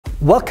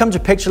Welcome to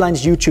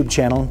Pictureline's YouTube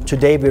channel.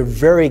 Today we're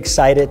very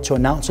excited to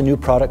announce a new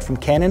product from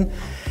Canon,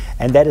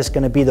 and that is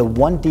going to be the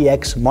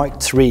 1DX Mark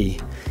III.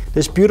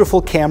 This beautiful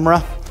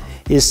camera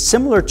is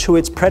similar to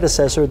its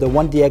predecessor, the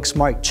 1DX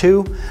Mark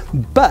II,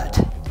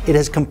 but it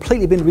has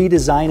completely been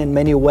redesigned in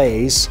many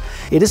ways.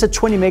 It is a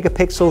 20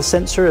 megapixel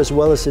sensor as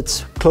well as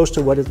it's close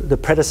to what the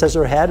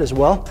predecessor had as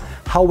well.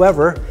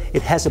 However,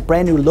 it has a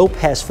brand new low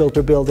pass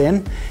filter built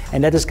in,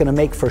 and that is going to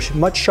make for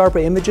much sharper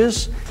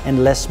images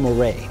and less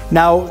moire.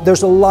 Now,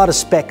 there's a lot of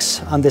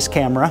specs on this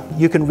camera.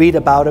 You can read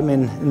about them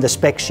in the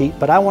spec sheet,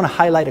 but I want to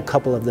highlight a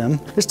couple of them.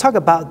 Let's talk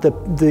about the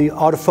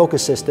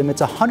autofocus system.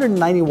 It's a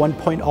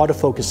 191-point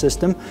autofocus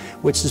system,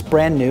 which is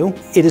brand new.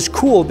 It is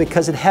cool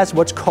because it has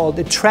what's called,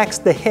 it tracks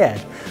the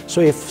head.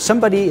 So if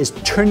somebody is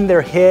turning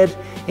their head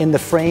in the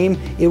frame,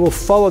 it will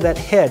follow that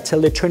head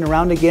till they turn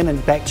around again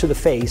and back to the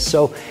face.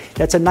 So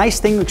that's a nice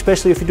thing,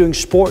 especially if you're doing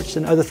sports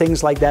and other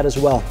things like that as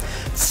well.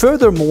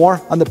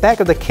 Furthermore, on the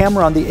back of the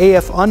camera on the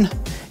AF-ON,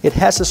 it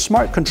has a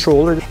smart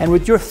controller, and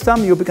with your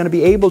thumb you're going to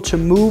be able to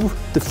move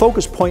the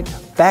focus point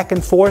back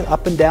and forth,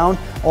 up and down,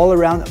 all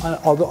around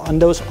on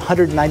those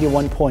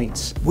 191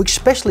 points. We're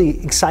especially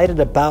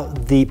excited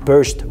about the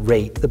burst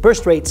rate. The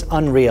burst rate's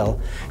unreal.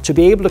 To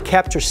be able to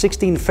capture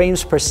 16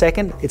 frames per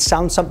second, it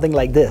sounds something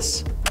like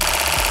this.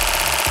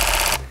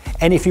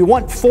 And if you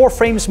want 4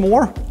 frames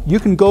more, you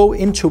can go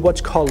into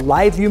what's called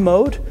live view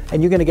mode,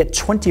 and you're going to get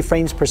 20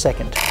 frames per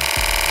second.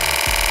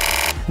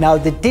 Now,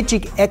 the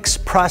Digic X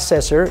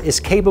processor is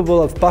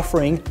capable of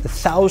buffering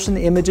 1,000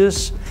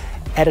 images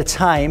at a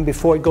time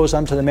before it goes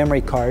onto the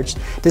memory cards.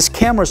 This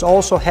camera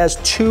also has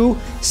 2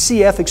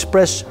 CF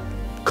Express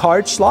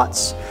card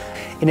slots.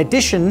 In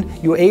addition,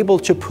 you're able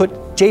to put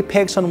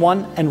JPEGs on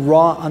one and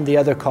RAW on the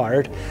other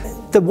card.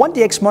 The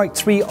 1DX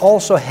Mark III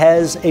also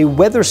has a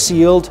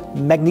weather-sealed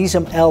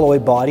magnesium alloy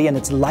body, and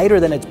it's lighter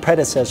than its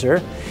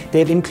predecessor.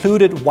 They've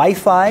included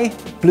Wi-Fi,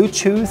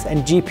 Bluetooth,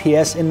 and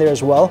GPS in there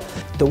as well.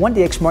 The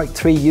 1DX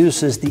Mark III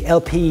uses the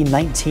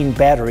LPE19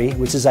 battery,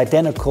 which is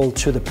identical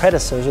to the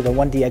predecessor, the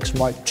 1DX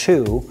Mark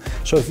II.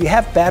 So if you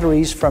have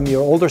batteries from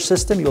your older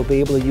system, you'll be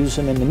able to use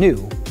them in the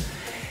new.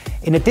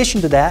 In addition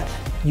to that,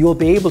 you'll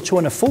be able to,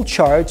 on a full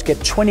charge, get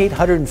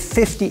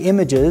 2,850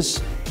 images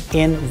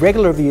in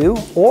regular view,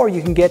 or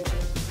you can get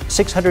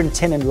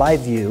 610 in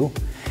live view.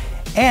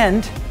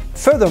 And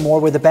furthermore,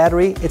 with the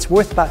battery, it's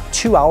worth about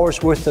 2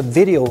 hours worth of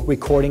video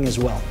recording as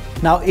well.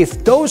 Now,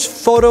 if those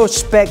photo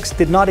specs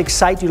did not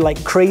excite you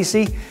like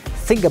crazy,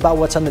 think about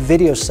what's on the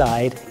video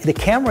side. The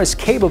camera is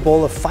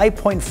capable of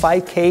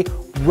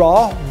 5.5K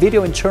raw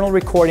video internal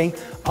recording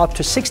up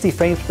to 60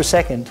 frames per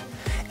second,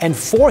 and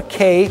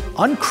 4K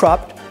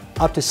uncropped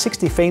up to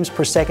 60 frames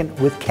per second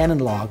with Canon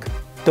log.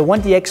 The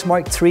 1DX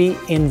Mark III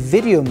in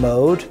video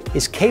mode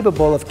is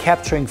capable of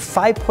capturing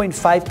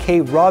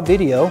 5.5K raw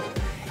video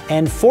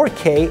and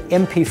 4K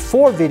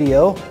MP4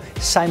 video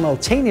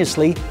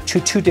simultaneously to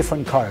 2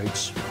 different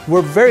cards.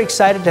 We're very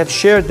excited to have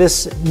shared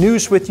this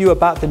news with you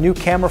about the new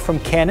camera from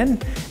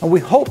Canon, and we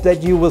hope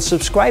that you will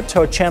subscribe to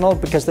our channel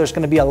because there's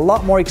going to be a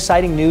lot more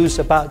exciting news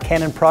about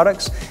Canon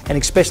products, and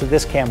especially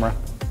this camera.